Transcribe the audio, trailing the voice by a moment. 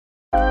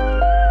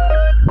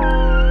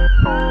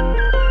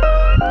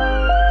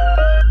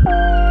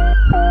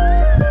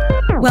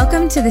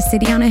Welcome to the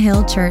City on a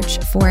Hill Church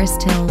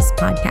Forest Hills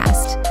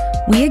podcast.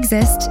 We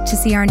exist to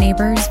see our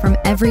neighbors from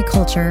every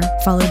culture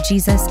follow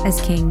Jesus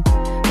as King.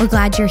 We're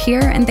glad you're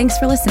here and thanks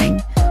for listening.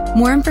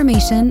 More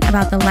information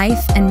about the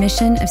life and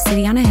mission of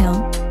City on a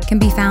Hill can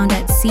be found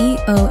at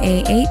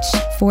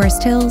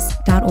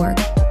coahforesthills.org.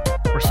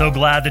 We're so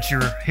glad that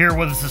you're here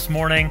with us this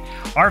morning.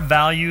 Our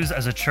values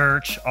as a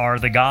church are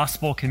the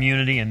gospel,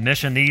 community, and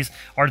mission. These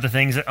are the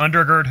things that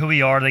undergird who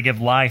we are. They give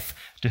life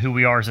to who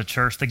we are as a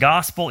church. The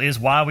gospel is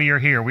why we are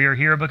here. We are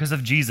here because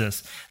of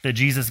Jesus, that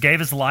Jesus gave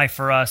his life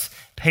for us,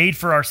 paid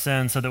for our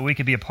sins so that we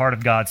could be a part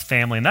of God's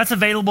family. And that's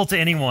available to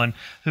anyone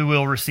who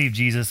will receive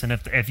Jesus. And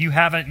if you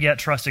haven't yet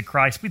trusted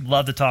Christ, we'd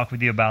love to talk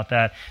with you about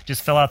that.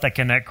 Just fill out that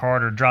Connect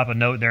card or drop a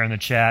note there in the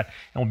chat,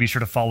 and we'll be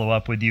sure to follow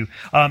up with you.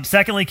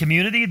 Secondly,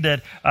 community,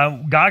 that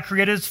God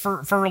created us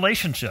for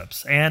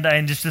relationships.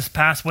 And just this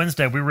past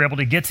Wednesday, we were able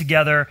to get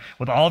together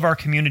with all of our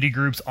community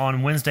groups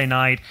on Wednesday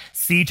night,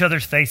 see each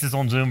other's faces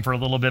on Zoom for a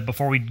little bit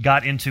before we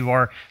got into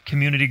our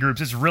community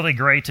groups. It's really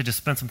great to just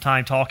spend some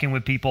time talking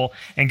with people.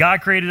 And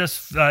God created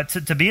us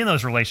to be in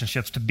those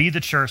relationships, to be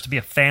the church, to be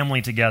a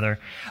family together.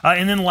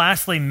 And then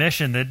lastly,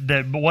 mission,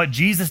 that what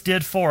Jesus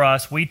did for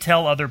us, we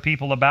tell other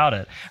people about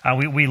it.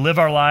 We live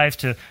our lives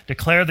to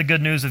declare the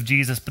good news of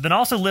Jesus, but then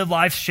also live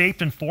lives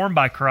shaped and formed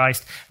by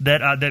Christ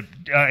that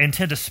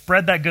intend to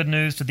spread that good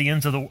news to the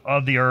ends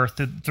of the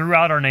earth,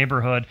 throughout our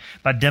neighborhood,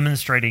 by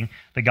demonstrating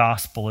the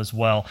gospel as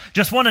well.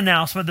 Just one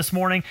announcement this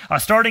morning.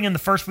 Starting in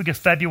the first week of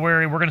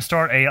February, we're going to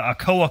start a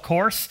COA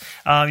course.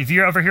 If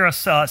you ever hear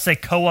us say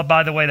COA,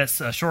 by the way, that's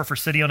short for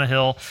City on a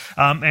Hill.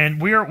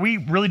 And we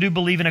really do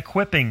believe in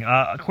equipping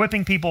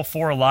people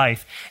for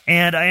life.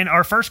 And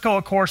our first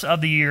COA course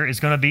of the year is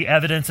going to be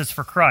Evidences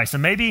for Christ.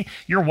 And maybe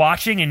you're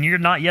watching and you're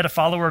not yet a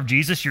follower of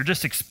Jesus, you're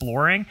just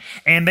exploring.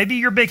 And maybe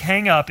your big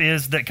hang up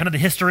is that kind of the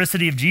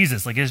historicity of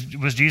Jesus. Like,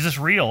 was Jesus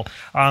real?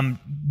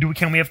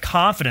 Can we have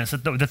confidence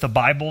that the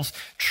Bible's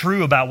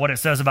true about what it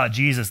says about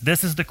Jesus?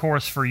 This is the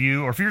course for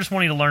you. Or if you're just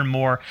wanting to learn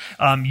more,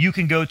 you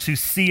can go to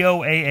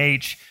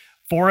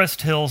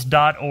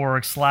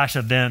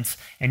coahforesthills.org/events,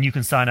 and you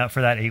can sign up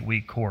for that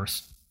 8-week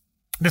course.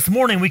 This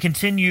morning, we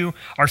continue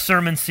our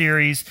sermon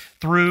series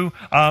through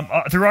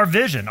our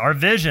vision. Our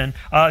vision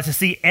to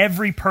see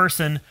every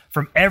person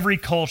from every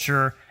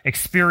culture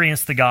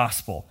experience the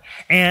gospel.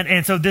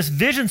 And so this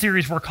vision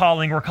series we're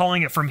calling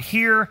it From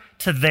Here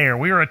to There.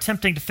 We are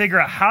attempting to figure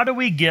out, how do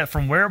we get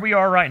from where we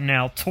are right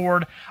now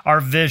toward our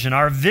vision.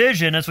 Our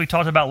vision, as we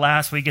talked about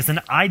last week, is an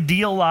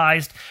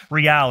idealized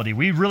reality.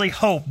 We really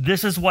hope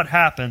this is what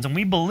happens, and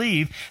we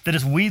believe that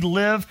as we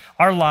live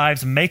our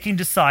lives making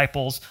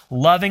disciples,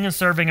 loving and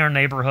serving our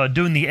neighborhood,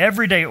 doing the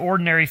everyday,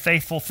 ordinary,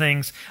 faithful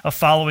things of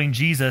following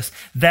Jesus,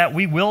 that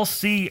we will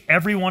see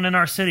everyone in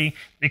our city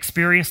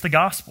experience the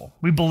gospel.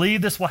 We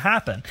believe this will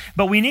happen,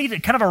 but we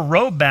need kind of a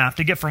roadmap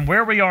to get from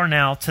where we are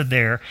now to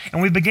there.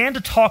 And we began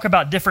to talk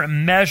about different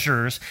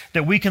measures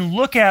that we can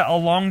look at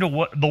along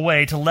the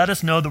way to let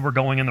us know that we're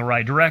going in the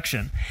right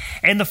direction.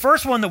 And the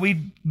first one that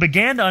we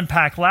began to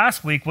unpack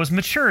last week was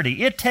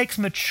maturity. It takes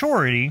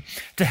maturity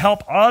to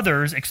help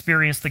others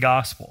experience the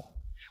gospel.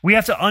 We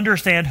have to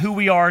understand who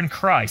we are in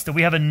Christ, that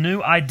we have a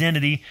new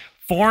identity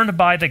formed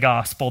by the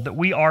gospel, that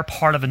we are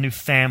part of a new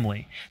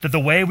family, that the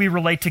way we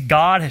relate to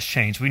God has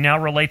changed. We now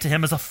relate to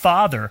him as a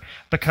father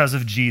because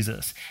of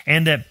Jesus,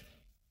 and that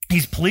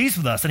he's pleased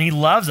with us and he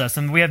loves us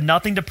and we have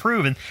nothing to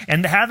prove.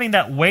 And having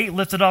that weight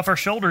lifted off our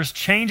shoulders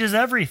changes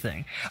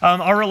everything.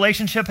 Our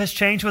relationship has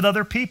changed with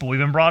other people. We've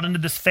been brought into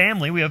this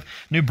family. We have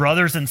new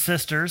brothers and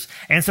sisters.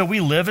 And so we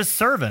live as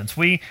servants.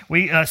 We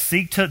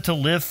seek to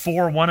live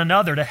for one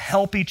another, to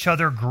help each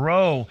other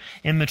grow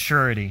in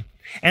maturity.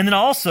 And then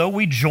also,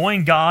 we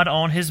join God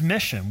on his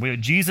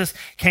mission. Jesus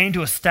came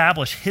to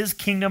establish his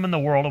kingdom in the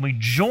world, and we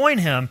join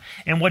him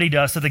in what he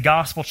does, so the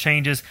gospel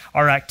changes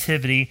our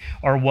activity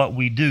or what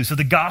we do. So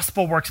the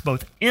gospel works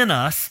both in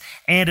us,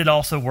 and it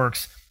also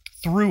works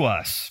through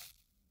us.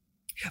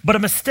 But a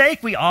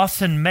mistake we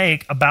often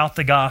make about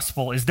the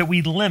gospel is that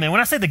we limit. When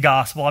I say the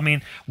gospel, I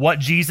mean what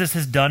Jesus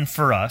has done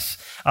for us,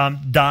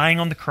 dying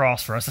on the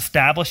cross for us,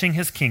 establishing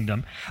his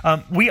kingdom.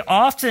 We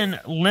often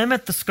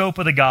limit the scope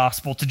of the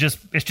gospel to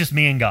it's just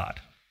me and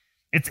God.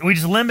 We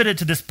just limit it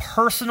to this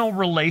personal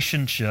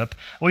relationship.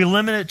 We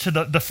limit it to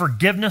the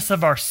forgiveness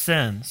of our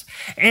sins.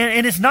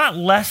 And it's not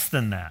less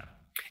than that.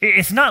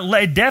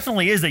 It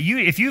definitely is that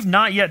if you've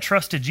not yet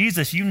trusted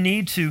Jesus, you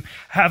need to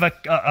have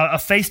a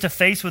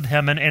face-to-face with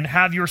him and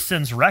have your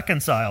sins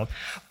reconciled.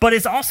 But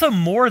it's also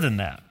more than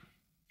that.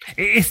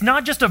 It's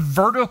not just a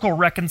vertical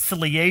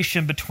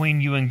reconciliation between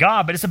you and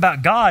God, but it's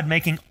about God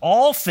making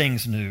all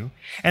things new.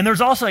 And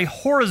there's also a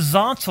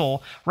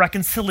horizontal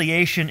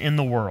reconciliation in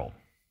the world.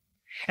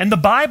 And the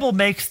Bible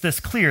makes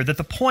this clear, that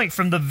the point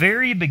from the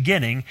very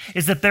beginning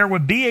is that there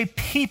would be a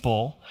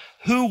people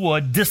who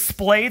would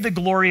display the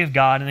glory of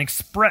God and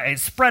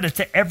spread it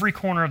to every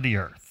corner of the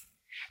earth.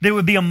 They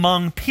would be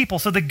among people.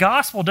 So the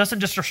gospel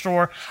doesn't just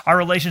restore our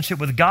relationship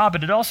with God,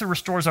 but it also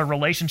restores our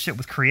relationship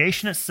with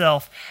creation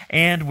itself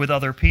and with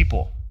other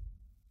people.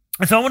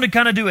 And so I want to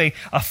kind of do a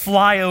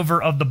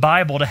flyover of the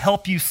Bible to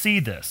help you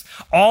see this.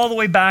 All the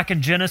way back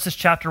in Genesis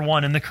chapter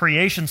 1, in the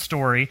creation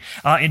story,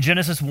 in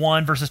Genesis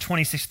 1, verses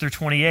 26 through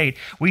 28,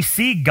 we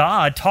see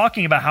God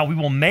talking about how we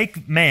will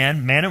make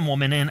man and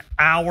woman in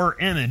our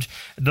image.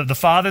 The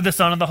Father, the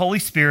Son, and the Holy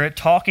Spirit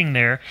talking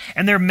there,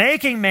 and they're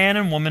making man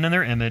and woman in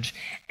their image.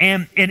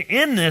 And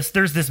in this,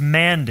 there's this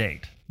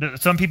mandate.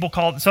 Some have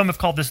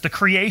called this the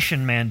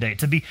creation mandate,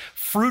 to be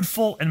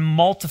fruitful and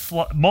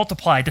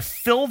multiply, to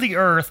fill the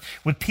earth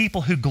with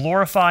people who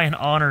glorify and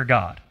honor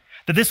God.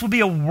 That this will be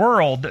a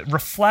world that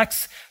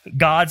reflects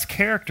God's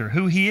character,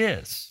 who he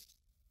is.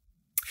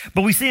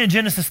 But we see in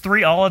Genesis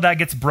 3, all of that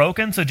gets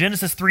broken. So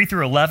Genesis 3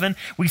 through 11,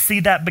 we see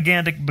that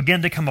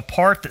begin to come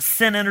apart, that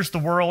sin enters the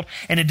world,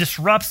 and it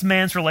disrupts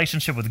man's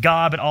relationship with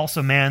God, but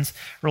also man's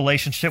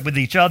relationship with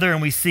each other.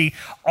 And we see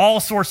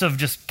all sorts of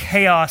just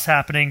chaos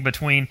happening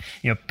between,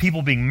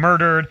 people being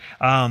murdered.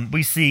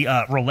 We see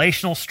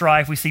relational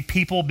strife. We see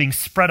people being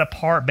spread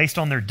apart based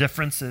on their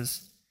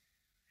differences.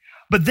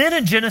 But then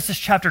in Genesis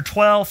chapter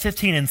 12,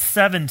 15, and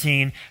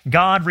 17,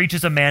 God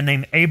reaches a man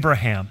named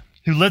Abraham,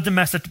 who lived in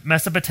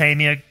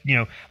Mesopotamia,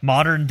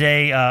 modern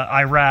day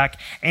Iraq,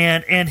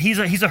 and he's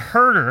a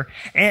herder.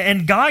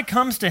 And God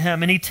comes to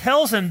him and he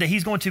tells him that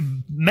he's going to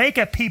make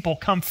a people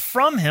come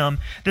from him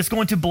that's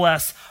going to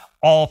bless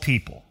all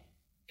people.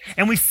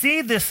 And we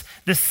see this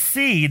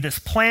seed that's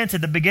planted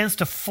that begins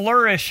to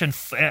flourish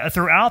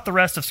throughout the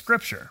rest of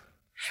Scripture.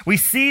 We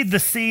see the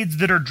seeds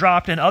that are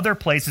dropped in other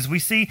places. We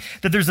see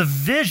that there's a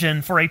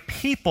vision for a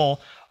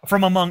people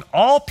from among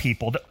all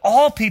people, that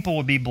all people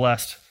would be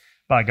blessed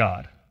by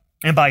God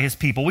and by his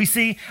people. We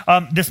see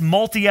this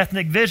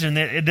multi-ethnic vision,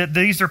 that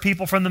these are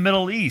people from the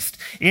Middle East.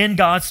 In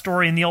God's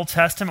story in the Old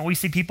Testament, we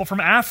see people from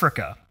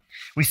Africa.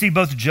 We see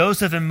both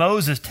Joseph and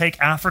Moses take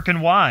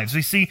African wives.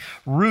 We see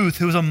Ruth,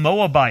 who is a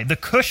Moabite, the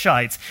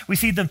Cushites. We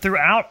see them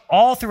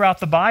all throughout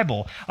the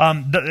Bible.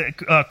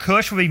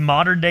 Cush would be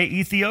modern-day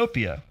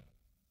Ethiopia.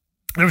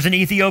 There was an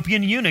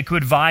Ethiopian eunuch who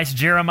advised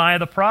Jeremiah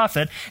the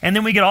prophet, and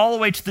then we get all the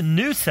way to the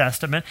New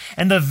Testament,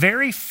 and the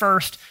very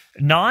first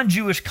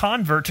non-Jewish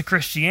convert to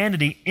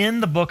Christianity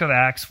in the book of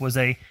Acts was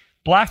a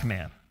black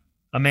man,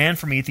 a man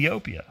from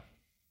Ethiopia.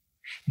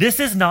 This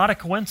is not a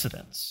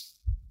coincidence.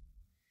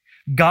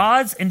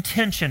 God's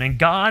intention and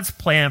God's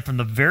plan from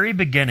the very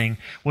beginning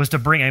was to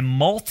bring a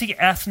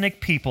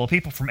multi-ethnic people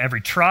from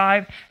every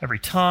tribe, every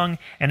tongue,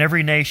 and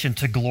every nation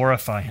to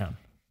glorify him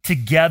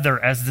together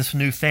as this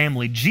new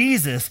family.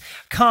 Jesus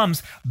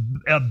comes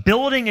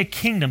building a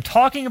kingdom,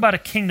 talking about a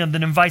kingdom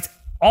that invites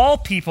all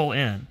people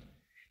in.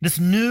 This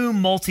new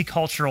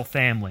multicultural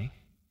family.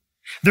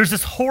 There's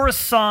this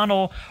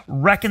horizontal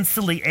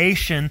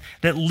reconciliation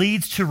that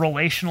leads to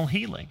relational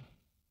healing.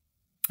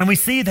 And we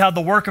see how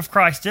the work of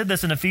Christ did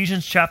this in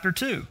Ephesians chapter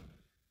 2.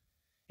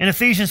 In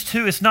Ephesians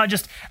 2, it's not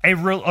just a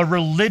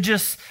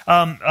religious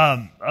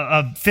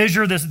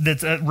fissure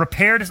that's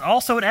repaired, it's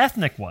also an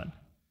ethnic one.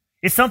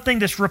 It's something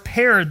that's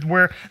repaired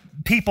where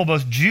people,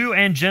 both Jew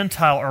and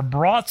Gentile, are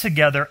brought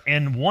together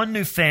in one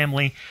new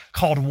family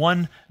called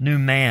one new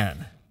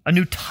man. A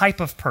new type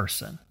of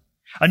person,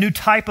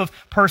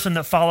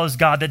 that follows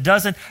God, that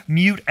doesn't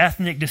mute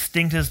ethnic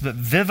distinctives but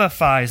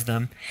vivifies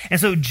them. And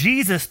so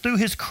Jesus, through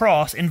his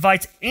cross,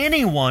 invites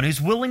anyone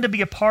who's willing to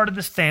be a part of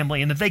this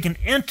family and that they can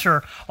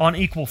enter on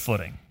equal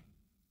footing.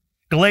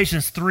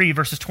 Galatians 3,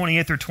 verses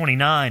 28 through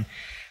 29,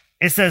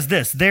 it says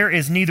this: "There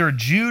is neither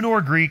Jew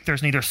nor Greek,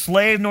 there's neither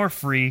slave nor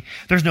free,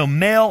 there's no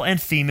male and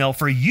female,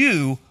 for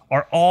you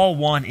are all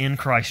one in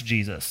Christ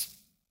Jesus.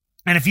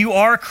 And if you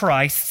are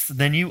Christ's,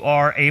 then you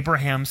are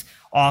Abraham's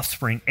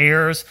offspring,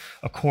 heirs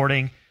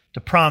according to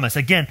promise."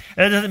 Again,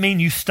 that doesn't mean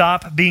you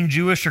stop being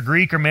Jewish or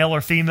Greek or male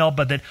or female,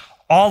 but that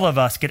all of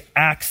us get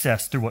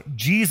access through what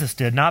Jesus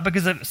did, not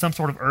because of some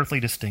sort of earthly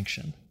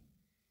distinction.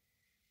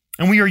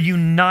 And we are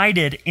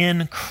united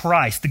in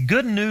Christ. The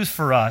good news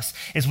for us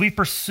as we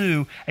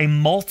pursue a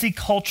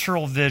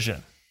multicultural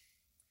vision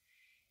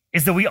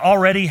is that we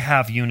already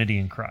have unity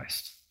in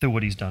Christ through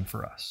what he's done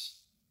for us.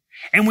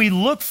 And we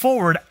look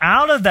forward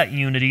out of that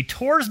unity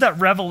towards that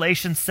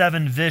Revelation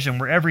 7 vision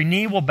where every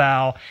knee will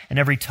bow and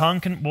every tongue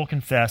will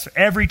confess,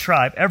 every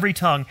tribe, every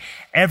tongue,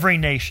 every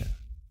nation.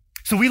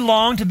 So we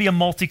long to be a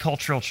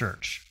multicultural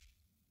church.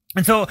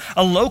 And so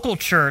a local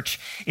church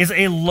is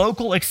a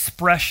local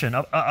expression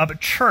of a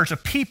church,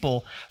 of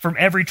people from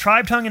every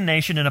tribe, tongue, and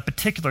nation in a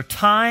particular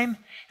time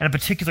and a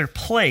particular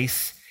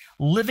place,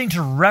 living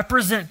to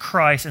represent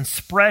Christ and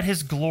spread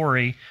his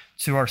glory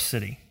to our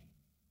city.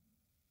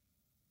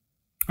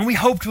 And we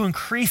hope to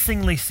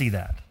increasingly see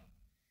that,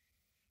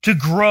 to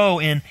grow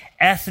in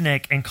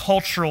ethnic and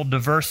cultural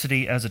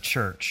diversity as a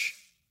church.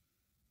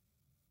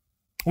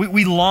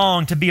 We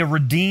long to be a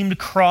redeemed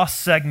cross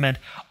segment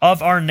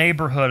of our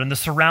neighborhood and the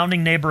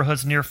surrounding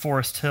neighborhoods near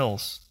Forest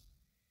Hills.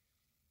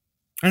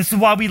 And this is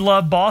why we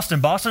love Boston.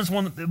 Boston is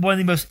one of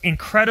the most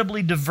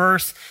incredibly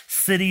diverse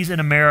cities in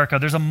America.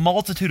 There's a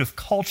multitude of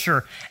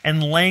culture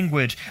and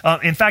language.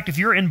 In fact, if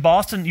you're in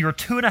Boston, you're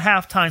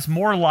 2.5 times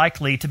more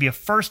likely to be a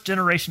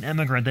first-generation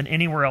immigrant than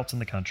anywhere else in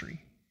the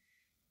country.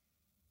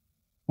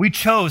 We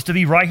chose to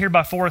be right here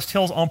by Forest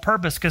Hills on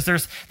purpose because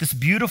there's this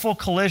beautiful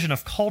collision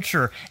of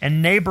culture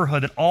and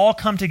neighborhood that all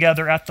come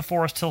together at the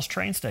Forest Hills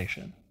train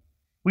station.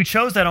 We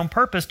chose that on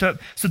purpose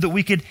so that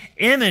we could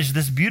image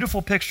this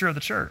beautiful picture of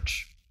the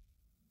church.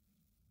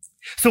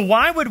 So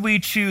why would we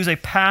choose a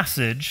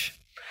passage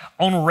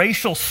on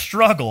racial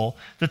struggle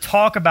to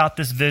talk about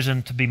this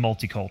vision to be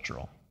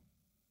multicultural?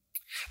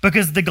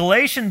 Because the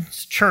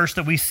Galatians church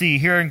that we see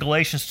here in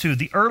Galatians 2,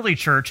 the early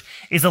church,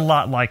 is a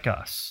lot like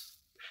us.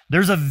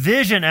 There's a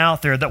vision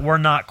out there that we're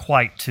not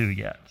quite to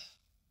yet.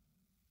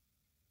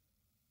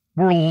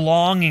 We're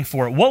longing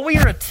for it. What we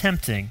are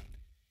attempting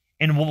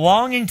in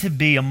longing to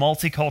be a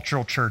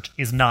multicultural church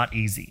is not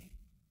easy.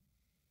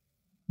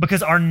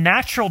 Because our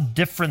natural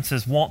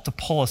differences want to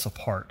pull us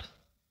apart.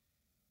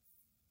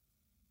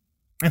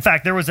 In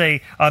fact, there was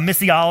a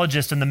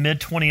missiologist in the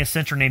mid-20th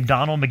century named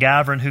Donald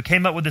McGavran who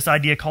came up with this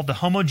idea called the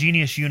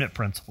homogeneous unit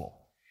principle.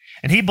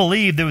 And he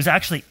believed it was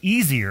actually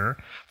easier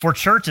for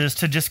churches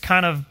to just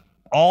kind of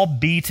all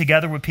be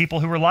together with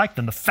people who were like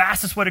them. The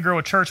fastest way to grow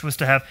a church was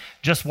to have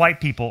just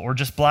white people or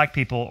just black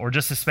people or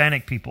just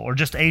Hispanic people or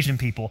just Asian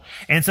people.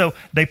 And so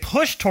they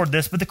pushed toward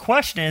this, but the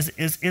question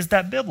is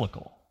that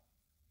biblical?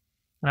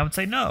 And I would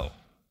say no.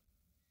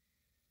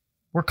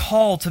 We're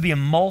called to be a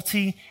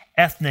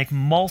multi-ethnic,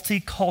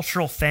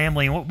 multicultural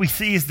family. And what we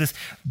see is this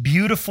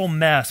beautiful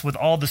mess with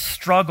all the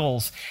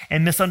struggles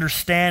and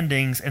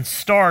misunderstandings and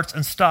starts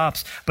and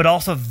stops, but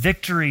also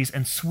victories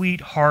and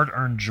sweet,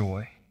 hard-earned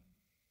joy.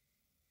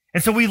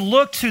 And so we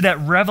look to that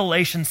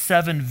Revelation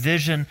 7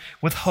 vision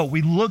with hope.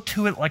 We look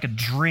to it like a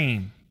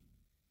dream,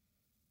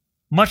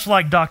 much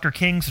like Dr.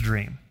 King's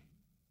dream.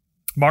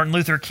 Martin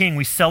Luther King,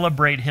 we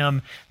celebrate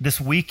him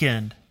this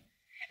weekend.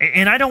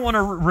 And I don't want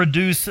to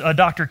reduce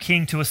Dr.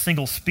 King to a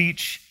single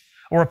speech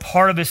or a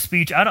part of his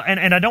speech. I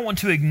don't want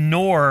to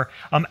ignore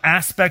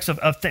aspects of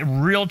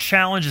real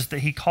challenges that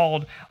he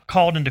called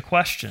into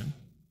question.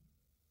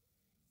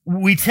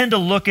 We tend to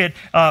look at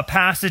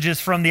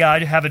passages from the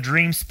I Have a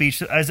Dream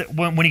speech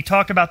when he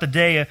talked about the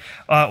day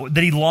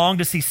that he longed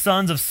to see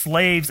sons of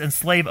slaves and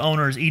slave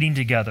owners eating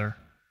together.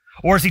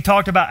 Or as he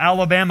talked about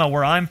Alabama,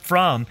 where I'm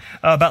from,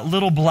 about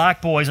little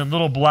black boys and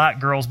little black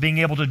girls being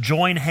able to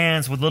join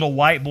hands with little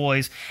white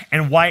boys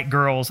and white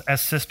girls as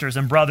sisters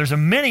and brothers.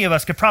 And many of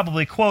us could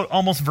probably quote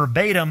almost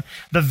verbatim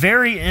the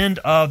very end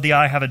of the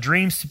I Have a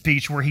Dream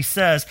speech where he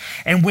says,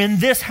 "And when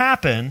this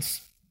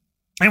happens,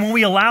 and when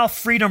we allow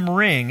freedom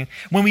ring,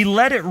 when we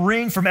let it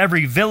ring from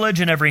every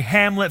village and every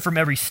hamlet, from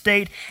every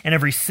state and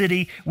every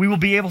city, we will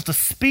be able to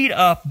speed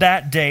up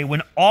that day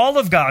when all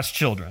of God's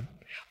children,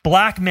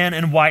 black men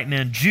and white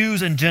men,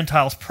 Jews and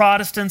Gentiles,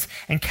 Protestants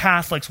and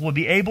Catholics, will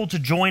be able to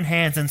join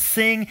hands and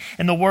sing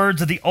in the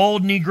words of the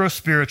old Negro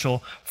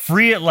spiritual,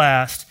 free at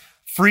last,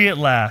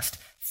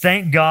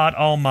 thank God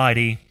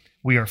Almighty,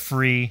 we are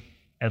free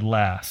at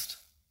last."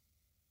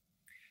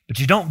 But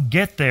you don't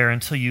get there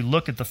until you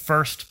look at the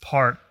first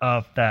part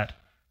of that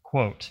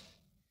quote.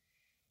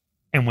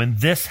 And when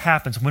this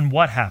happens, when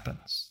what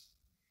happens?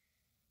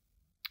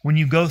 When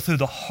you go through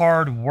the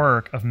hard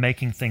work of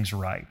making things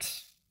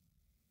right.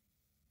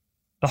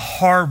 The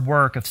hard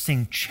work of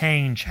seeing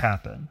change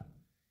happen.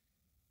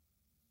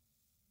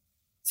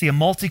 See, a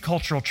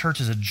multicultural church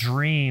is a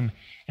dream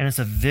and it's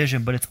a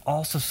vision, but it's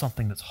also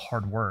something that's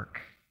hard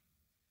work.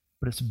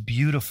 But it's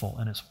beautiful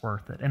and it's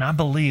worth it. And I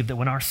believe that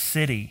when our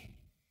city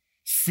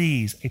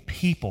sees a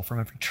people from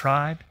every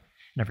tribe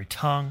and every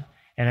tongue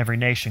and every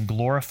nation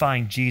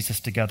glorifying Jesus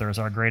together as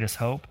our greatest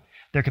hope,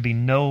 there could be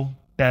no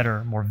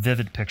better, more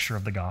vivid picture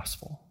of the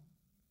gospel.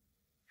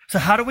 So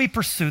how do we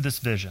pursue this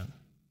vision?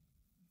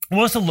 I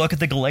want us to look at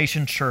the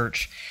Galatian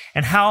church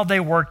and how they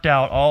worked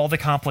out all the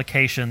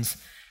complications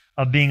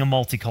of being a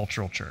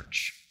multicultural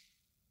church.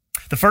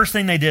 The first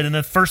thing they did, and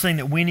the first thing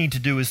that we need to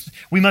do, is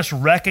we must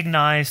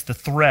recognize the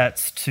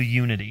threats to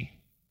unity.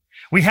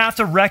 We have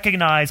to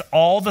recognize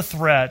all the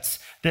threats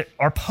that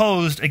are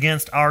posed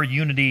against our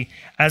unity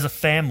as a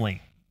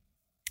family.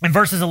 In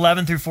verses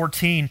 11 through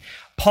 14,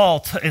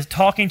 Paul is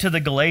talking to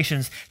the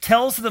Galatians,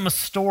 tells them a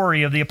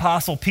story of the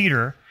Apostle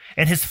Peter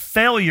and his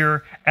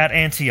failure at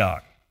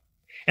Antioch.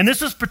 And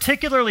this was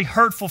particularly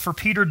hurtful for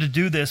Peter to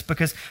do this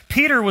because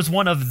Peter was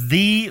one of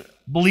the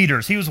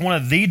leaders. He was one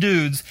of the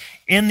dudes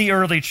in the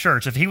early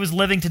church. If he was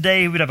living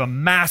today, he would have a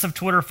massive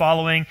Twitter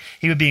following.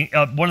 He would be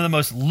one of the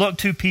most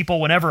looked to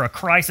people whenever a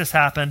crisis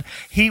happened.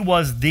 He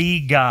was the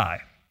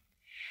guy.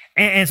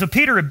 And so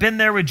Peter had been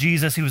there with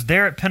Jesus. He was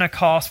there at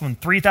Pentecost when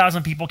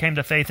 3,000 people came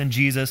to faith in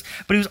Jesus.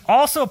 But he was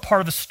also a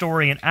part of the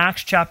story in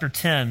Acts chapter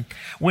 10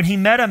 when he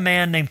met a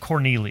man named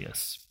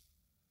Cornelius.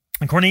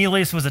 And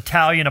Cornelius was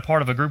Italian, a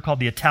part of a group called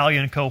the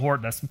Italian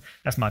cohort.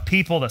 That's my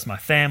people. That's my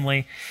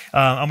family.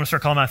 I'm going to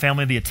start calling my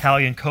family the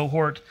Italian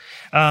cohort.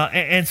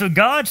 And so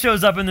God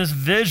shows up in this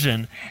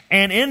vision.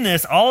 And in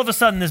this, all of a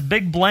sudden, this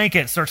big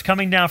blanket starts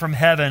coming down from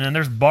heaven. And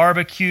there's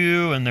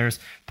barbecue and there's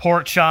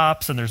pork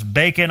chops and there's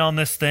bacon on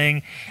this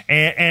thing.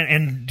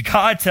 And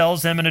God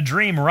tells him in a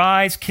dream,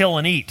 "Rise, kill,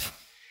 and eat."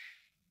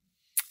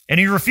 And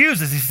he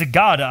refuses. He said,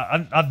 "God,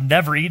 I've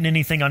never eaten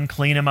anything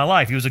unclean in my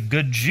life." He was a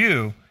good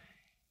Jew.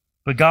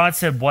 But God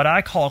said, what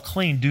I call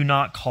clean, do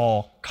not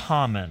call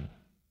common.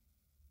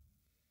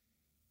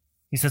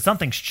 He said,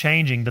 something's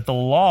changing, that the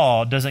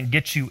law doesn't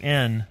get you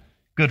in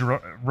good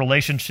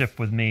relationship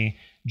with me.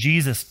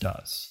 Jesus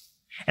does.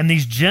 And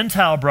these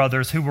Gentile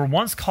brothers who were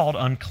once called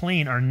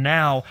unclean are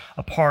now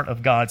a part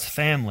of God's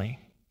family.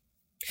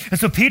 And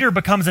so Peter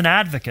becomes an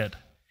advocate.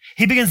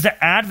 He begins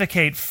to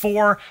advocate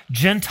for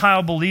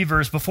Gentile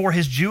believers before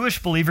his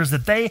Jewish believers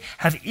that they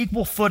have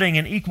equal footing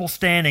and equal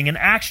standing. In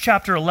Acts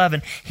chapter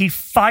 11, he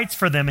fights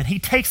for them and he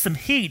takes some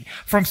heat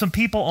from some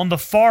people on the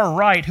far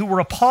right who were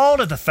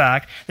appalled at the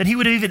fact that he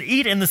would even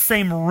eat in the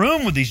same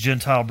room with these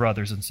Gentile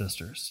brothers and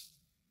sisters.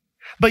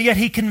 But yet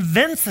he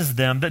convinces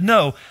them that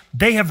no,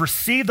 they have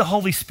received the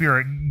Holy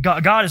Spirit.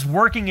 God is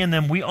working in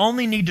them. We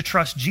only need to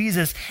trust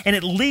Jesus. And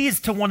it leads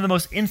to one of the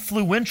most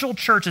influential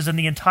churches in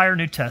the entire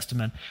New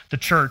Testament, the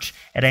church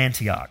at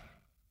Antioch.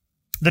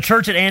 The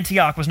church at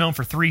Antioch was known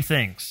for three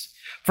things.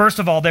 First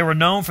of all, they were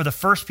known for the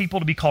first people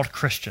to be called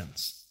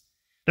Christians.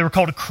 They were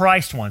called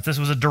Christ ones. This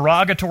was a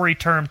derogatory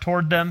term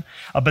toward them,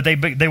 but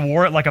they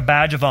wore it like a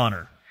badge of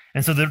honor.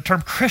 And so the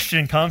term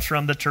Christian comes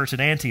from the church at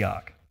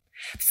Antioch.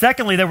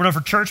 Secondly, they were known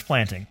for church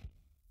planting.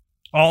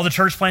 All the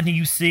church planting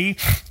you see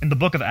in the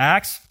book of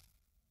Acts,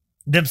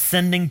 them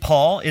sending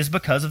Paul, is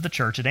because of the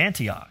church at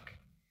Antioch.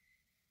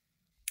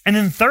 And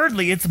then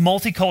thirdly, it's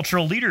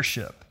multicultural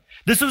leadership.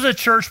 This was a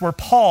church where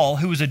Paul,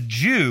 who was a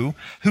Jew,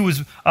 who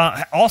was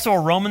also a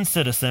Roman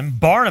citizen,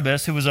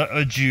 Barnabas, who was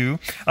a Jew,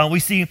 we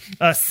see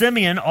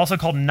Simeon, also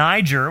called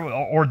Niger,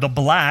 or the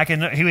black,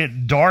 and he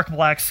had dark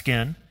black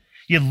skin.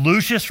 You had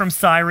Lucius from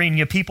Cyrene,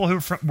 you had people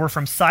who were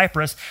from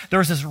Cyprus. There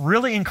was this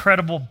really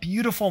incredible,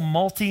 beautiful,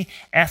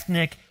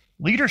 multi-ethnic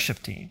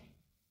leadership team.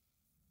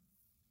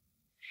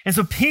 And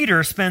so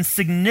Peter spends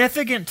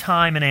significant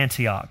time in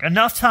Antioch,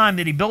 enough time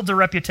that he builds a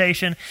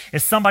reputation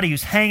as somebody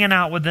who's hanging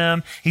out with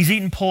them. He's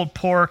eating pulled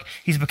pork.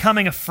 He's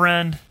becoming a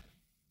friend.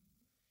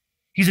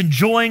 He's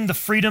enjoying the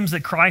freedoms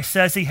that Christ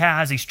says he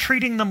has. He's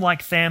treating them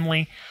like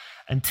family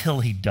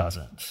until he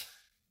doesn't.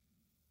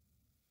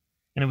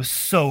 And it was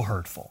so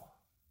hurtful.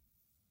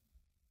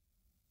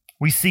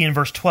 We see in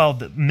verse 12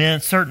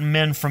 that certain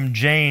men from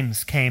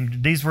James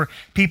came. These were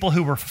people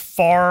who were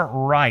far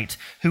right,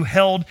 who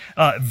held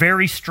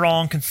very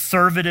strong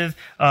conservative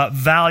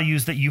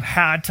values that you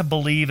had to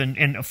believe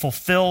and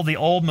fulfill the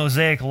old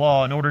Mosaic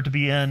law in order to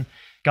be in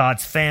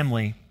God's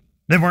family.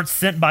 They weren't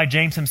sent by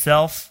James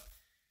himself.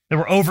 They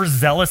were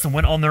overzealous and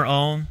went on their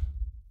own.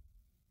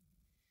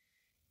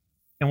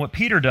 And what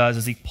Peter does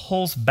is he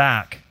pulls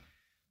back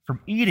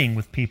from eating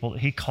with people that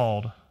he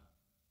called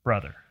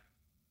brother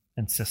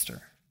and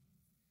sister.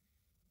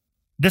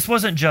 This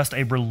wasn't just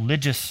a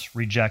religious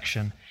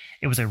rejection,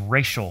 it was a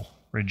racial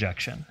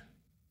rejection.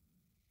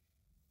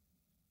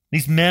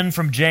 These men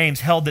from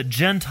James held that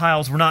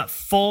Gentiles were not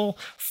full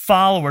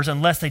followers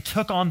unless they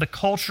took on the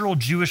cultural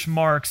Jewish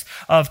marks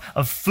of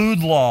food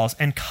laws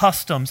and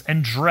customs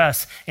and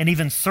dress and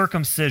even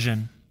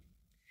circumcision.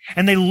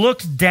 And they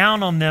looked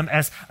down on them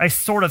as a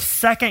sort of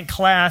second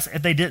class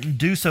if they didn't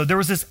do so. There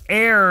was this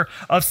air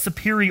of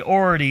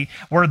superiority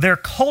where their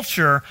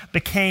culture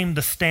became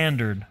the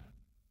standard.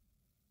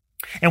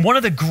 And one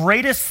of the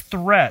greatest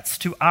threats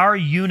to our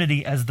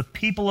unity as the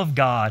people of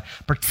God,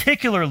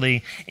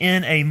 particularly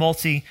in a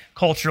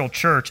multicultural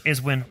church,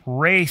 is when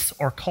race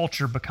or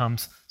culture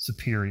becomes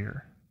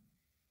superior.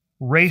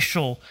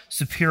 Racial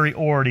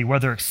superiority,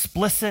 whether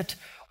explicit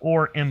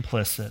or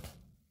implicit.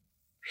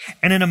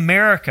 And in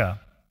America,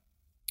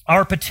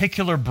 our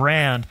particular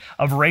brand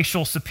of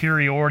racial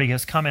superiority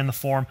has come in the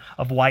form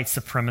of white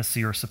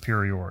supremacy or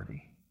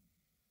superiority.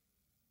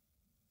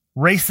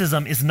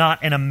 Racism is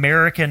not an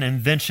American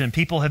invention.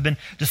 People have been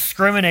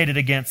discriminated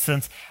against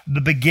since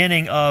the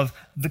beginning of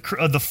the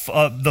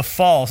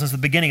fall, since the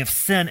beginning of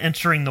sin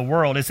entering the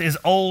world. It's as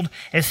old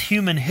as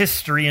human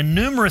history, and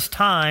numerous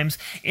times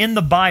in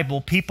the Bible,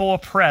 people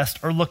oppressed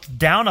or looked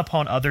down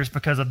upon others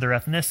because of their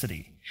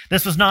ethnicity.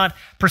 This was not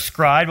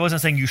prescribed. I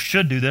wasn't saying you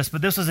should do this,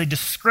 but this was a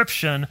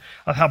description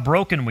of how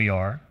broken we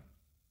are.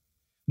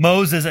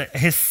 Moses,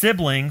 his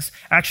siblings,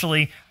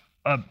 actually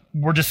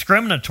were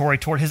discriminatory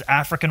toward his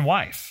African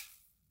wife.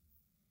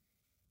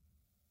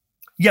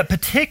 Yet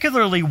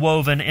particularly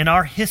woven in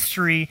our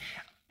history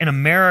in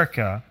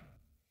America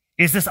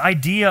is this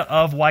idea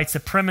of white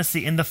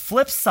supremacy. And the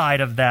flip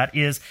side of that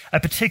is a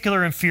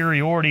particular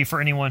inferiority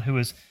for anyone who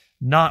is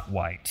not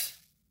white.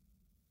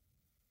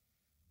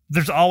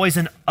 There's always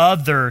an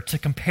other to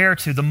compare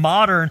to. The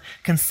modern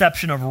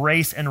conception of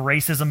race and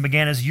racism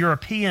began as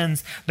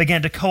Europeans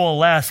began to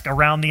coalesce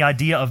around the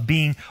idea of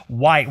being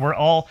white, where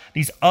all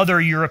these other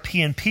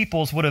European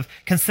peoples would have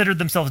considered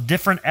themselves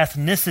different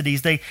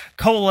ethnicities. They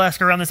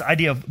coalesced around this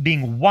idea of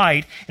being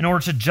white in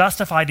order to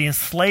justify the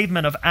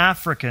enslavement of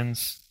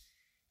Africans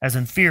as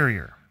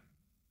inferior.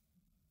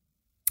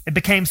 It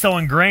became so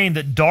ingrained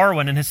that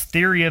Darwin, in his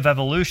theory of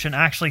evolution,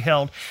 actually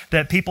held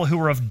that people who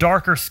were of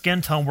darker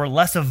skin tone were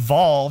less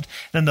evolved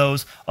than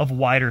those of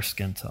whiter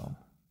skin tone.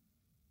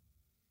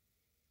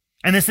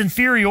 And this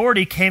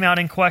inferiority came out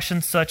in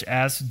questions such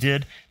as,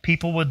 did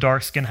people with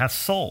dark skin have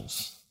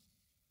souls?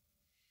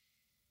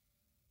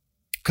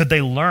 Could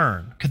they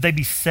learn? Could they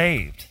be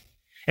saved?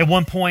 At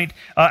one point,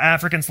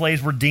 African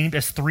slaves were deemed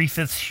as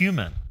 3/5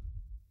 human.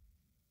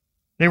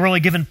 They were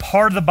only given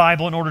part of the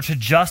Bible in order to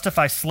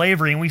justify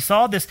slavery. And we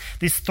saw this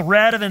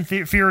thread of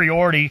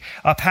inferiority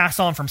pass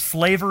on from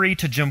slavery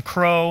to Jim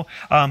Crow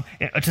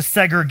to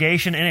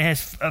segregation, and it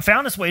has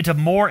found its way into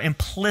more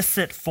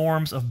implicit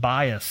forms of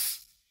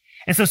bias.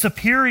 And so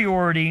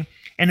superiority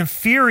and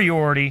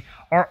inferiority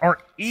are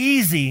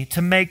easy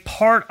to make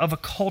part of a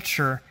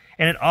culture,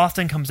 and it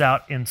often comes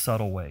out in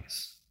subtle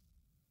ways.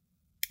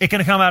 It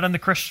can come out in the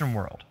Christian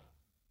world,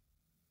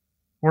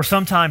 where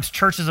sometimes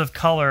churches of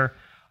color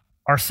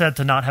are said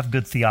to not have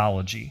good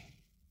theology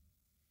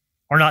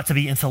or not to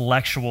be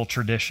intellectual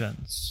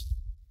traditions.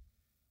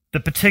 The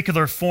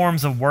particular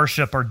forms of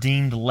worship are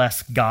deemed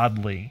less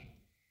godly.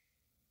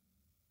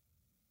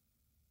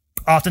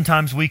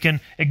 Oftentimes we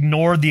can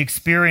ignore the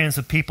experience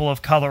of people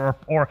of color,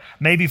 or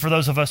maybe for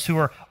those of us who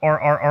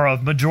are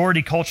of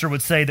majority culture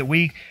would say that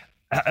we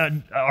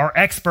are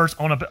experts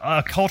on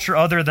a culture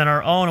other than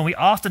our own, and we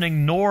often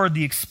ignore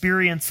the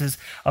experiences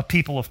of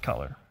people of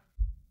color.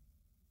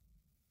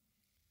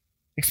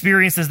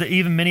 Experiences that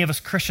even many of us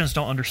Christians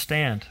don't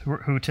understand,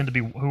 who tend to be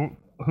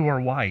who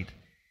are white.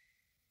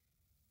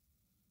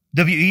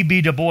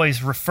 W.E.B. Du Bois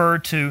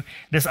referred to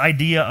this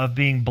idea of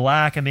being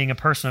black and being a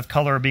person of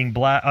color, or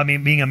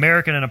being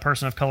American and a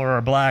person of color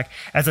or black,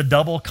 as a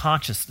double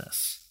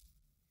consciousness.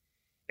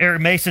 Eric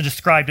Mason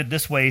described it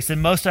this way. He said,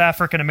 most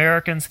African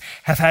Americans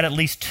have had at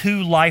least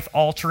 2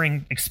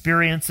 life-altering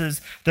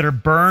experiences that are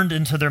burned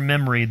into their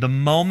memory the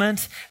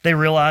moment they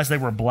realized they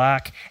were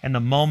black and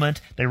the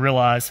moment they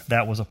realized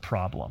that was a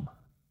problem.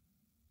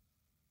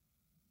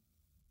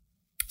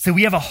 So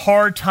we have a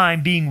hard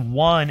time being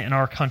one in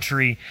our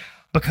country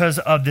because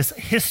of this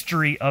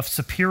history of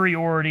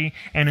superiority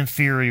and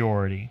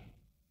inferiority.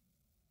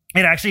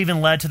 It actually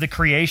even led to the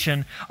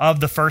creation of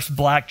the first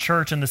black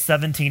church in the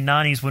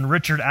 1790s when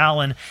Richard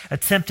Allen,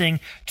 attempting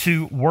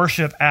to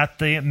worship at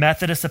the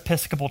Methodist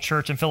Episcopal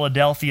Church in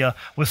Philadelphia,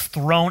 was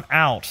thrown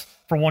out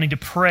for wanting to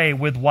pray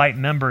with white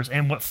members.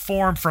 And what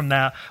formed from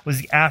that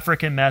was the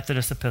African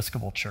Methodist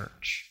Episcopal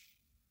Church.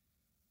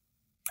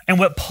 And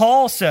what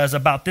Paul says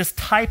about this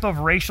type of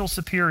racial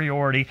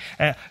superiority,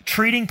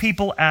 treating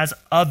people as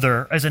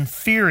other, as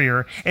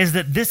inferior, is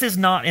that this is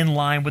not in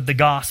line with the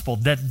gospel,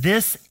 that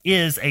this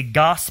is a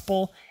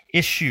gospel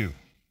issue.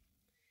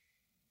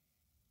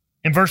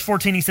 In verse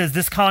 14, he says,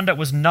 this conduct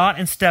was not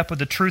in step with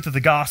the truth of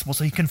the gospel,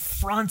 so he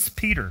confronts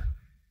Peter.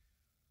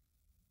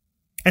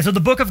 And so the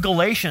book of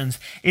Galatians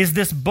is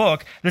this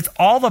book that's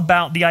all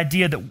about the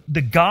idea that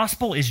the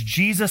gospel is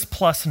Jesus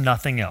plus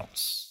nothing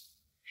else.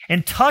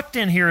 And tucked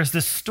in here is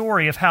this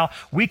story of how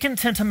we can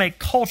tend to make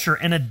culture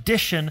in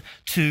addition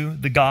to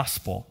the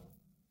gospel.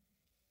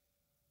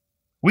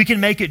 We can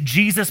make it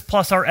Jesus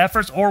plus our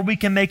efforts, or we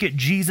can make it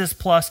Jesus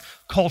plus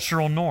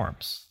cultural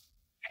norms.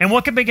 And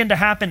what can begin to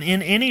happen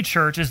in any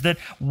church is that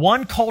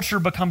one culture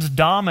becomes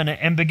dominant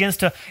and begins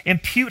to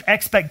impute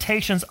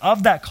expectations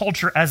of that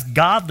culture as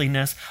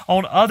godliness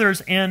on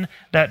others in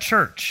that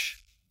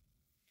church.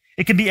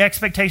 It can be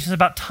expectations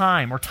about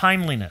time or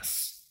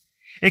timeliness.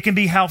 It can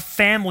be how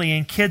family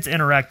and kids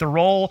interact, the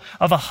role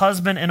of a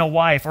husband and a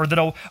wife, or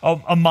that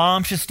a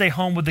mom should stay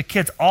home with the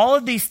kids. All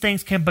of these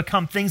things can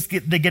become things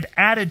that get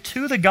added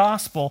to the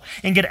gospel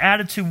and get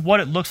added to what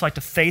it looks like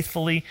to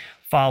faithfully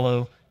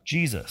follow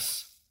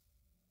Jesus.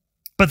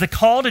 But the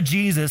call to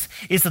Jesus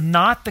is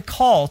not the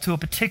call to a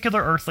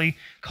particular earthly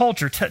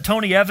culture.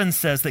 Tony Evans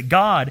says that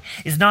God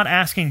is not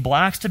asking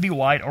blacks to be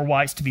white or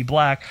whites to be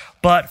black,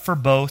 but for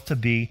both to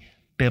be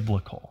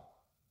biblical.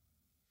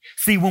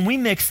 See, when we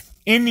mix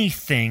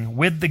anything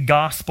with the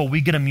gospel,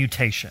 we get a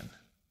mutation.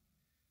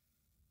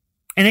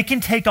 And it can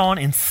take on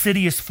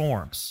insidious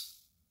forms.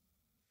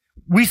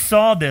 We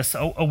saw this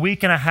a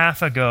week and a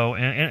half ago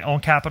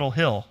on Capitol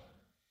Hill.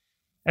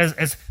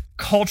 As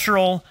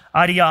cultural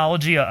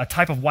ideology, a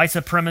type of white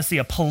supremacy,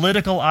 a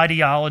political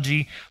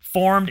ideology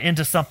formed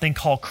into something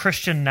called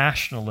Christian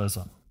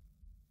nationalism.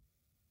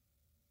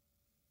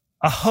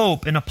 A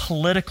hope in a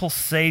political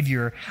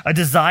savior, a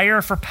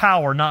desire for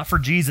power, not for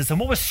Jesus. And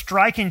what was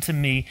striking to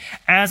me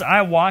as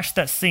I watched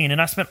that scene,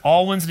 and I spent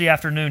all Wednesday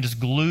afternoon just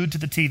glued to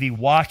the TV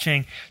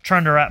watching,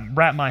 trying to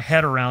wrap my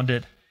head around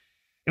it.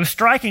 It was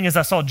striking as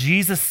I saw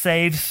Jesus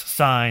saves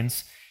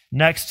signs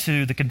next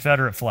to the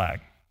Confederate flag.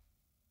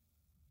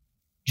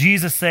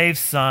 Jesus saves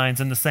signs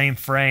in the same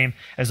frame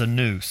as a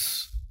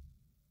noose.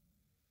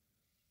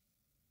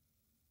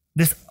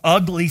 This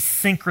ugly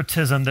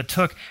syncretism that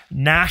took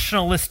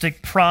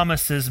nationalistic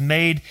promises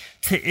made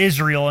to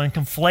Israel and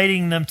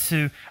conflating them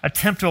to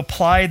attempt to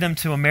apply them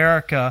to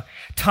America,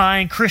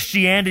 tying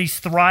Christianity's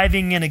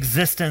thriving in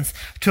existence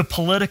to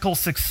political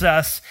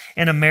success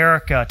in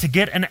America, to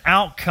get an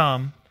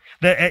outcome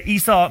that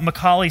Esau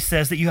Macaulay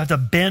says that you have to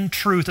bend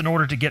truth in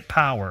order to get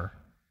power.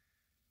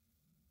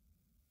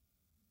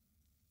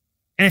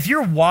 And if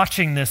you're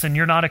watching this and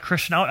you're not a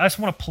Christian, I just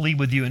want to plead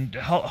with you and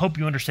hope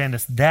you understand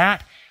this.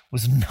 That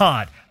was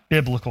not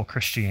biblical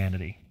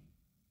Christianity.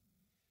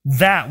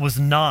 That was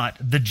not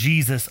the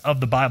Jesus of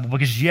the Bible,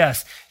 because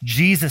yes,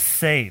 Jesus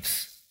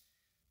saves,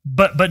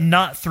 but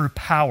not through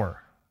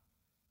power,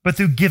 but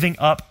through giving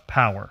up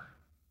power,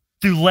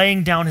 through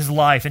laying down his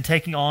life and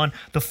taking on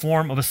the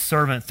form of a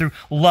servant, through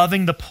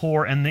loving the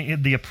poor and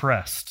the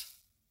oppressed,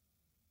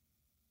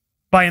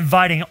 by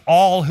inviting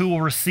all who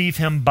will receive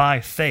him by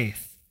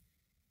faith.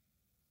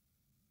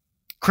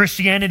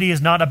 Christianity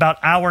is not about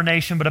our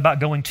nation, but about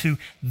going to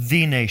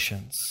the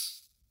nations.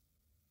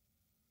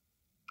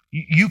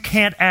 You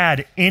can't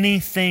add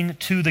anything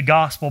to the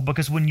gospel,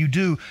 because when you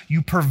do,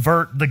 you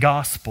pervert the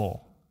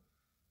gospel.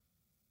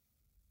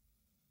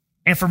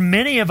 And for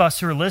many of us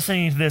who are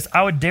listening to this,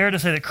 I would dare to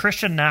say that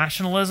Christian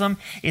nationalism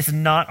is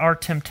not our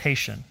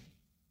temptation.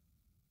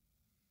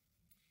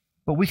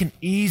 But we can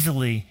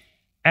easily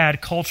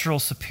add cultural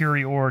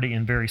superiority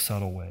in very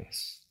subtle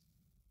ways.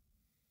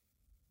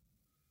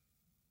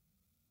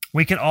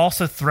 We can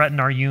also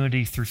threaten our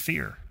unity through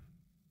fear.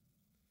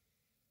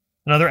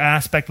 Another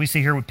aspect we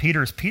see here with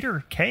Peter is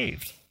Peter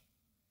caved.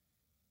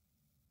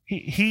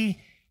 He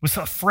was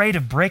afraid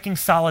of breaking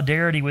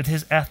solidarity with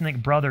his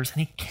ethnic brothers, and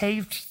he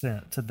caved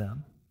to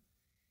them.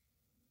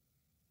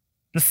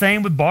 The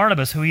same with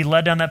Barnabas, who he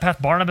led down that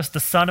path. Barnabas, the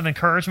son of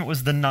encouragement,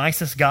 was the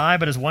nicest guy,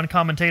 but as one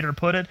commentator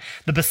put it,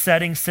 the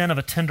besetting sin of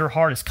a tender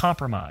heart is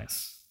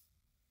compromise.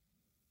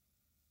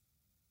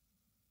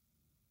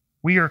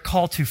 We are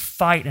called to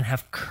fight and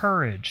have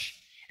courage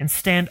and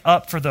stand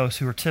up for those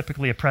who are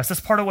typically oppressed. That's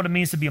part of what it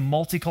means to be a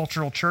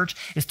multicultural church,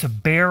 is to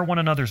bear one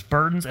another's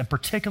burdens, and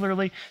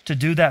particularly to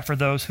do that for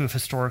those who have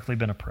historically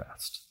been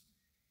oppressed.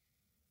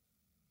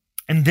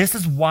 And this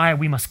is why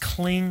we must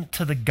cling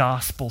to the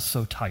gospel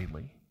so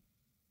tightly.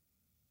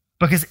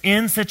 Because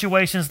in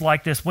situations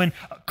like this, when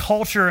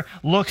culture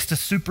looks to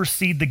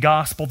supersede the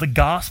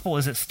gospel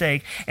is at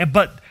stake.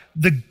 But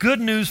the good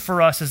news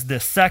for us is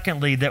this.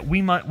 Secondly, that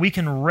we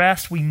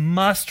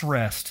must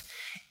rest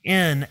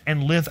in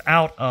and live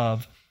out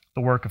of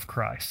the work of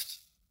Christ.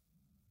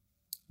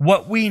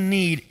 What we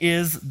need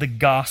is the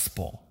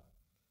gospel,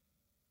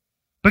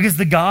 because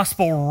the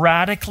gospel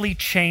radically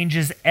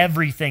changes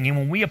everything. And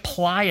when we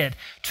apply it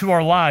to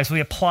our lives, we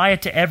apply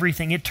it to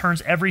everything, it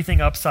turns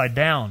everything upside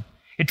down.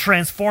 It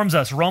transforms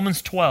us.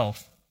 Romans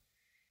 12.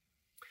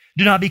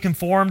 Do not be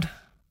conformed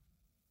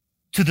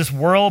to this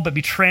world, but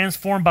be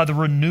transformed by the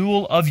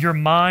renewal of your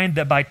mind,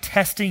 that by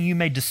testing you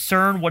may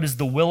discern what is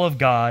the will of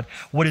God,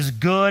 what is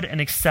good and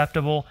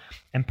acceptable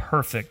and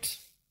perfect.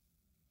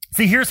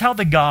 See, here's how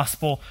the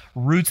gospel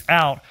roots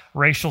out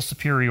racial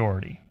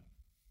superiority.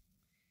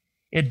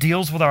 It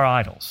deals with our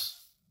idols.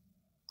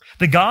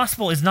 The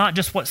gospel is not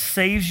just what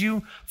saves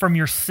you from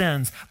your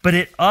sins, but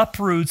it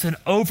uproots and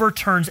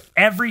overturns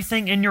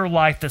everything in your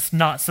life that's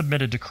not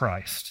submitted to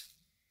Christ.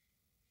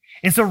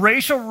 And so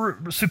racial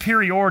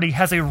superiority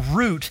has a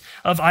root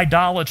of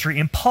idolatry,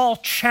 and Paul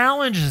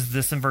challenges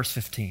this in verse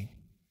 15.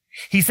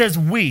 He says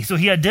we, so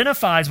he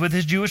identifies with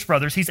his Jewish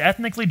brothers. He's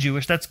ethnically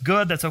Jewish. That's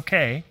good. That's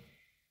okay.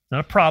 Not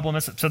a problem.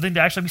 It's something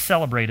to actually be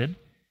celebrated.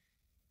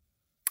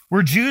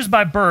 We're Jews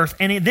by birth.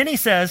 And then he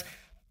says,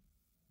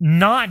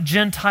 not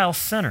Gentile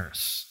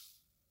sinners.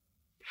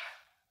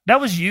 That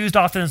was used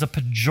often as a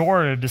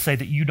pejorative to say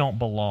that you don't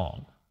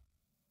belong.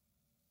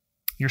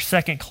 You're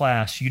second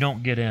class. You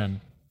don't get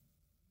in.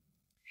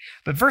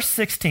 But verse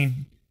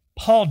 16,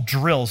 Paul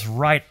drills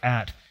right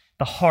at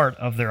the heart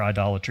of their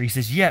idolatry. He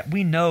says, yet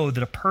we know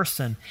that a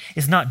person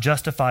is not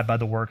justified by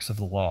the works of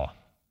the law,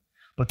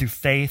 but through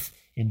faith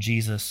in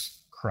Jesus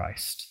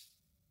Christ.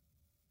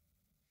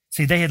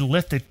 See, they had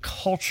lifted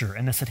culture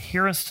and this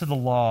adherence to the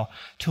law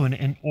to an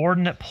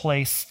inordinate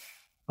place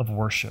of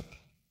worship.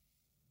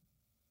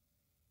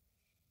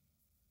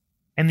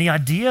 And the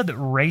idea that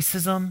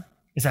racism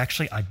is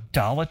actually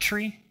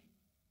idolatry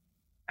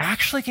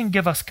actually can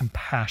give us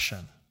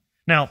compassion.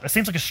 Now, it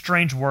seems like a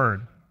strange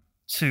word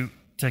to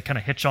kind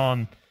of hitch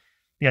on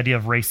the idea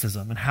of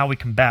racism and how we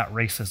combat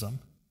racism.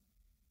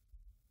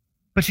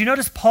 But you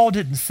notice Paul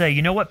didn't say,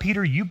 you know what,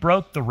 Peter, you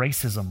broke the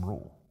racism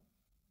rule.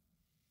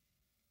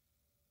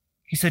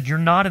 He said, you're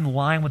not in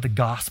line with the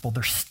gospel.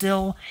 There's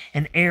still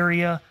an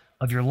area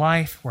of your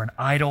life where an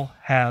idol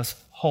has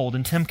hold.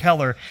 And Tim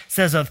Keller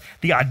says of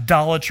the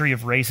idolatry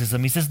of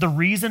racism, he says, the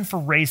reason for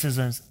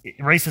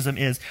racism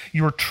is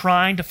you're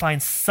trying to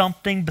find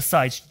something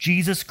besides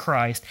Jesus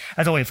Christ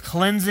as a way of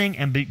cleansing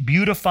and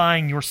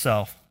beautifying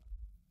yourself.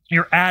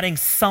 You're adding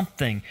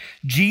something.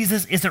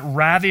 Jesus isn't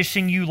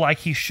ravishing you like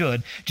he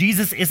should.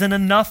 Jesus isn't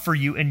enough for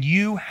you, and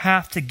you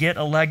have to get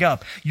a leg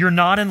up. You're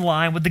not in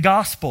line with the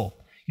gospel.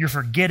 You're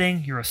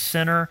forgetting you're a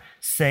sinner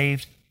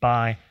saved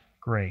by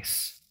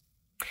grace.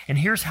 And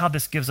here's how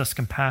this gives us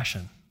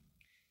compassion.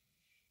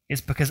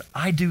 It's because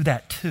I do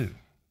that too.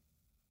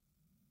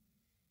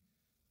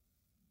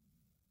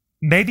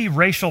 Maybe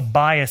racial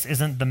bias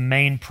isn't the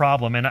main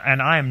problem, and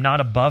I am not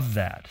above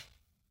that.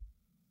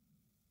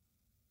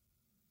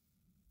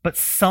 But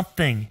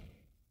something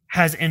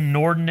has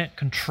inordinate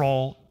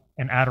control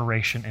and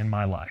adoration in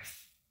my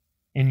life,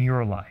 in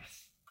your life.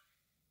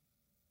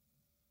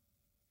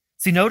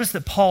 See, notice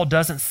that Paul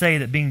doesn't say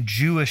that being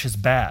Jewish is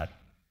bad.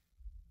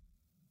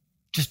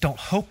 Just don't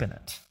hope in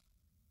it.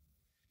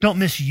 Don't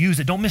misuse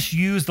it. Don't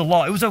misuse the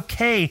law. It was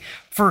okay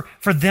for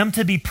them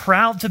to be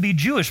proud to be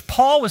Jewish.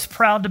 Paul was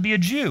proud to be a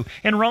Jew.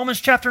 In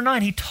Romans chapter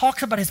 9, he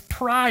talks about his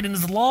pride and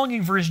his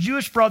longing for his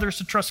Jewish brothers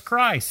to trust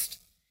Christ.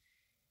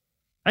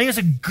 I think it's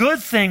a good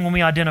thing when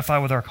we identify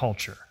with our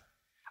culture.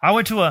 I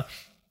went to an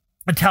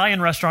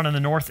Italian restaurant in the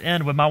North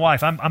End with my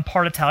wife. I'm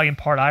part Italian,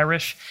 part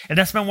Irish, and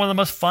that's been one of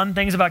the most fun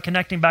things about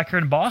connecting back here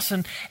in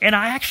Boston. And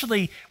I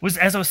actually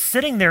as I was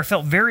sitting there,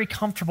 felt very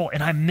comfortable,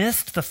 and I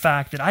missed the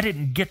fact that I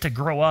didn't get to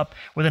grow up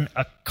with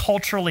a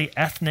culturally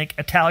ethnic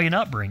Italian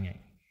upbringing.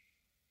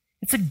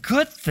 It's a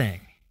good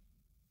thing.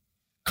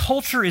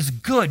 Culture is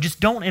good. Just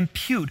don't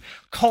impute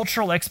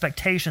cultural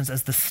expectations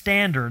as the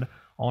standard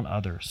on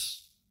others.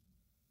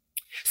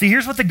 See,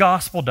 here's what the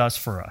gospel does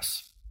for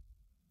us.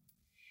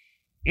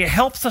 It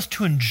helps us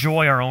to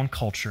enjoy our own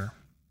culture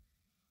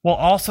while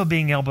also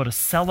being able to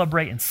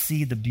celebrate and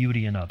see the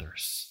beauty in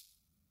others.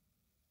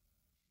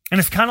 And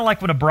it's kind of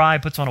like when a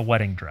bride puts on a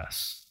wedding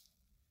dress.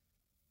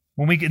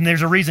 And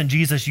there's a reason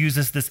Jesus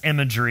uses this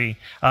imagery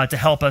to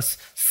help us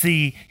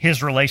see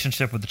his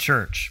relationship with the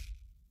church.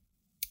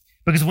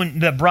 Because when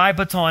the bride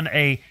puts on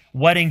a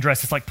wedding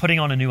dress, it's like putting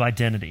on a new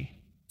identity.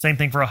 Same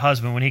thing for a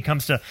husband. When he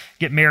comes to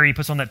get married, he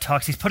puts on that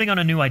tux. He's putting on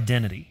a new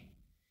identity.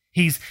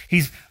 He's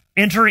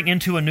entering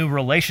into a new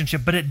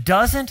relationship, but it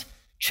doesn't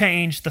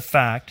change the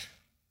fact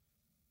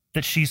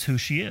that she's who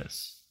she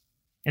is.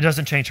 It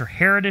doesn't change her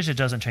heritage. It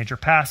doesn't change her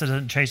past. It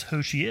doesn't change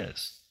who she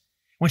is.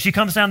 When she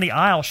comes down the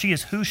aisle, she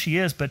is who she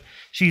is, but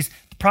she's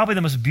probably the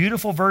most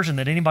beautiful version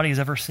that anybody has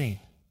ever seen.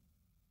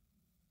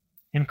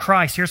 In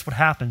Christ, here's what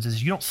happens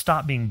is you don't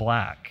stop being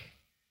black.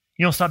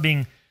 You don't stop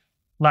being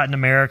Latin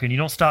American. You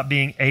don't stop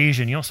being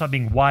Asian. You don't stop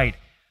being white,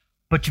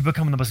 but you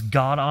become the most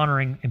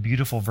God-honoring and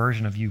beautiful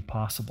version of you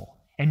possible.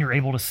 And you're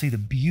able to see the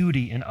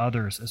beauty in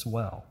others as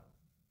well.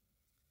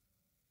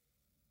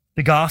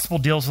 The gospel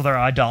deals with our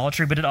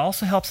idolatry, but it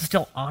also helps us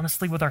deal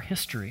honestly with our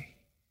history.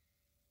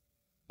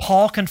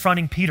 Paul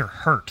confronting Peter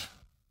hurt.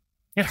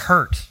 It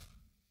hurt.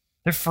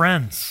 They're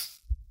friends.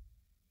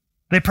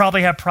 They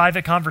probably had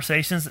private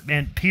conversations,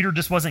 and Peter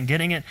just wasn't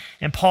getting it,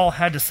 and Paul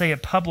had to say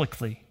it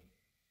publicly.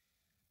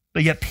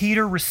 But yet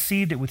Peter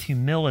received it with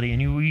humility.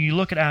 And you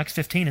look at Acts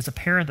 15, it's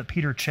apparent that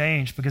Peter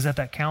changed because at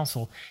that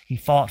council, he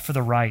fought for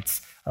the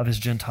rights of his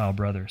Gentile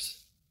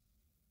brothers.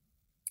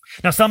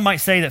 Now, some might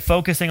say that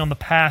focusing on the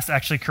past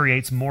actually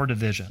creates more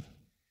division.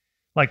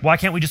 Like, why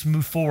can't we just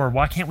move forward?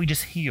 Why can't we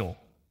just heal?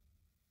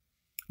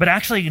 But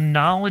actually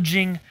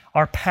acknowledging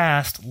our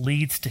past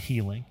leads to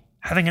healing,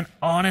 having an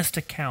honest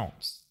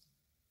account.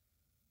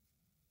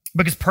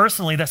 Because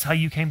personally, that's how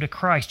you came to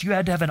Christ. You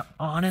had to have an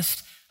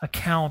honest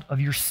account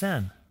of your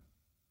sin.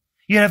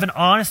 You have an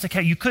honest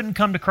account. You couldn't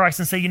come to Christ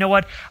and say, you know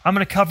what, I'm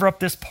going to cover up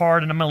this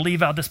part and I'm going to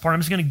leave out this part. I'm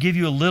just going to give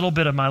you a little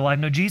bit of my life.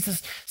 No,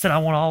 Jesus said, I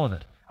want all of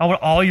it. I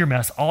want all your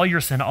mess, all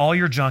your sin, all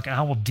your junk, and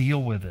I will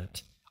deal with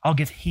it. I'll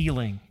give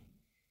healing.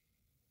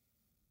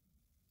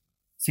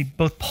 See,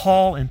 both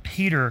Paul and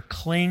Peter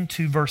cling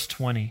to verse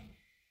 20.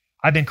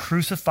 I've been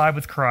crucified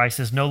with Christ.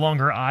 It's no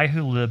longer I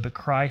who live, but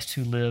Christ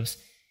who lives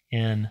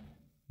in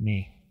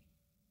me.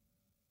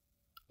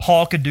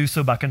 Paul could do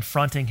so by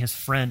confronting his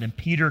friend, and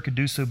Peter could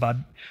do so by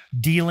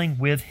dealing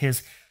with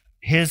his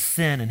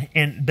sin.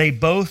 And they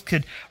both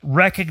could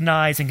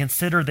recognize and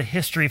consider the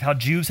history of how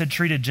Jews had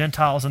treated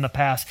Gentiles in the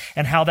past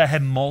and how that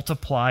had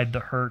multiplied the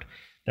hurt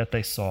that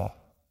they saw.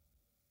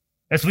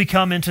 As we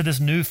come into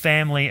this new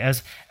family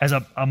as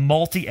a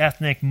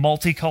multi-ethnic,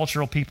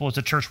 multicultural people as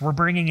a church, we're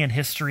bringing in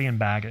history and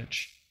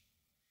baggage.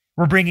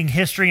 We're bringing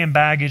history and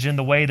baggage in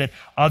the way that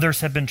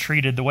others have been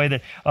treated, the way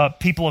that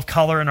people of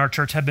color in our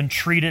church have been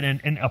treated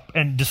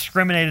and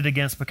discriminated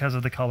against because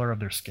of the color of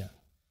their skin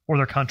or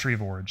their country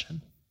of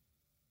origin.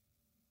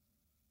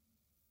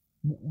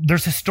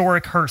 There's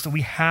historic hurts that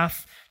we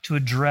have to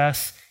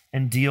address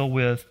and deal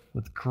with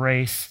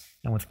grace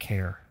and with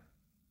care.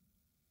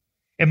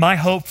 And my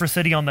hope for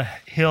City on the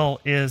Hill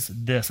is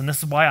this, and this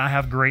is why I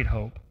have great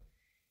hope,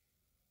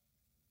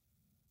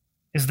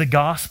 is the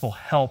gospel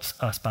helps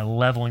us by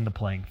leveling the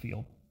playing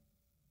field.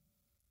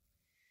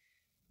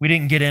 We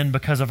didn't get in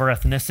because of our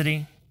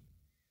ethnicity,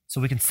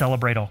 so we can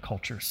celebrate all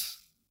cultures.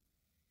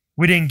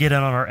 We didn't get in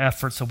on our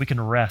efforts so we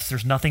can rest.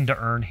 There's nothing to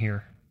earn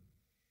here.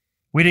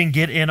 We didn't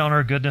get in on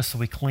our goodness, so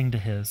we cling to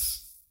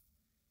his.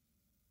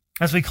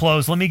 As we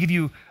close, let me give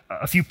you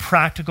a few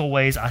practical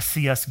ways I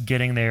see us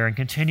getting there and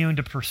continuing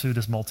to pursue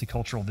this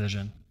multicultural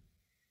vision.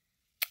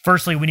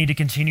 Firstly, we need to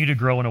continue to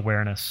grow in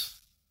awareness.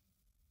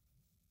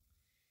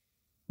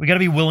 We got to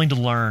be willing to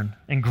learn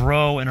and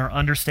grow in our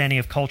understanding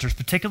of cultures,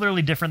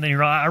 particularly different than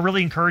your own. I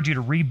really encourage you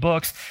to read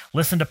books,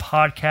 listen to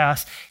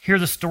podcasts, hear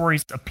the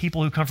stories of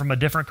people who come from a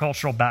different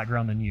cultural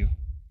background than you.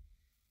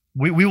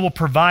 We will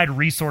provide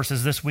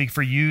resources this week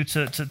for you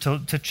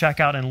to check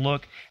out and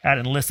look at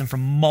and listen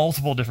from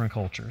multiple different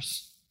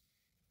cultures.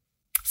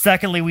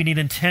 Secondly, we need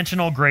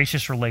intentional,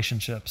 gracious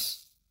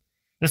relationships.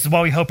 This is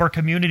why we hope our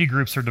community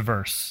groups are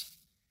diverse.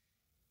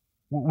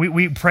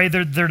 We pray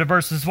they're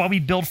diverse. This is why we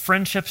build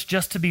friendships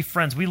just to be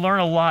friends. We learn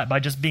a lot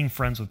by just being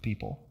friends with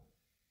people.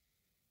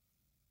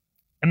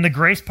 And the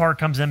grace part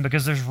comes in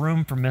because there's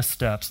room for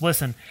missteps.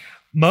 Listen,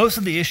 most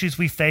of the issues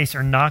we face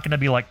are not going to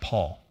be like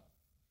Paul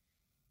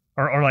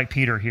or like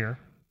Peter here,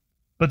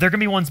 but they're going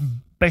to be ones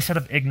based out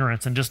of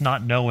ignorance and just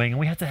not knowing. And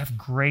we have to have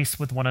grace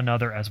with one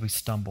another as we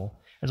stumble,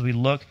 as we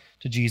look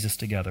to Jesus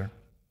together.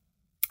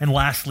 And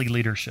lastly,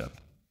 leadership.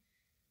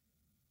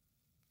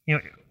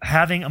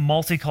 Having a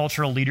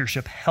multicultural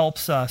leadership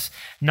helps us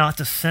not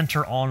to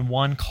center on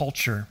one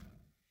culture.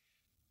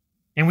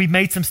 And we've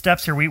made some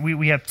steps here.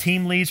 We have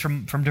team leads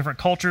from different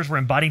cultures. We're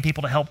inviting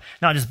people to help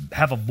not just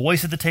have a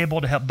voice at the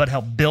table, but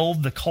help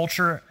build the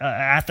culture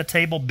at the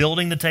table,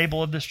 building the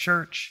table of this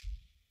church.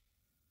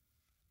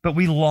 But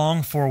we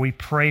long for, we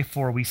pray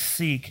for, we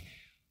seek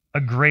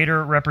a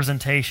greater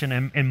representation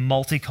in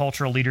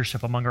multicultural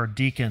leadership among our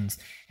deacons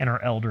and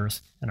our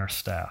elders and our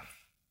staff.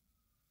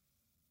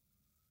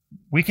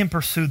 We can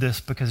pursue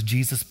this because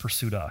Jesus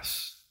pursued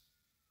us.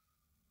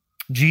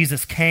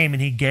 Jesus came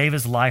and he gave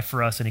his life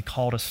for us and he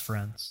called us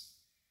friends.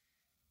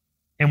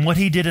 And what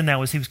he did in that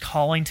was he was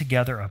calling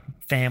together a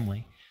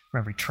family from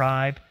every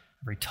tribe,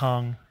 every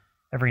tongue,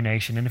 every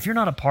nation. And if you're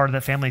not a part of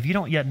that family, if you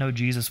don't yet know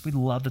Jesus, we'd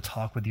love to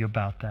talk with you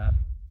about that.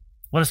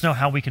 Let us know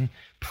how we can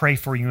pray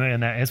for you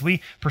in that. As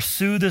we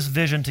pursue this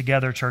vision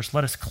together, church,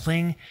 let us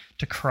cling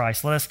to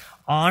Christ. Let us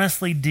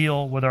honestly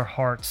deal with our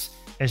hearts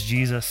as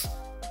Jesus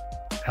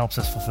helps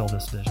us fulfill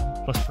this vision.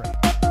 Let's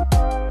pray.